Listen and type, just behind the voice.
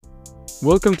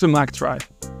Welcome to MacThrive,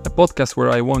 a podcast where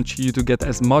I want you to get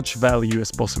as much value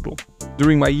as possible.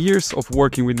 During my years of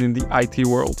working within the IT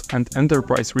world and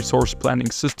enterprise resource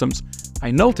planning systems, I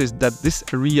noticed that this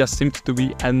area seemed to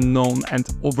be unknown and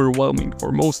overwhelming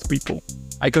for most people.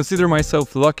 I consider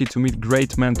myself lucky to meet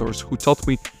great mentors who taught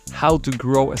me how to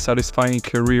grow a satisfying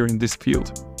career in this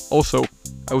field. Also,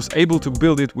 I was able to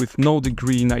build it with no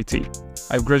degree in IT.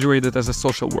 I've graduated as a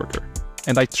social worker,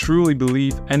 and I truly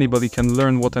believe anybody can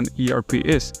learn what an ERP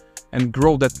is and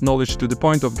grow that knowledge to the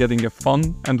point of getting a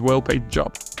fun and well-paid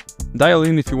job. Dial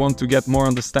in if you want to get more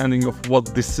understanding of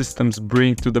what these systems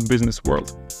bring to the business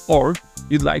world, or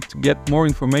you'd like to get more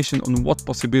information on what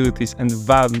possibilities and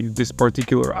value this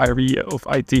particular area of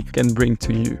IT can bring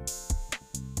to you.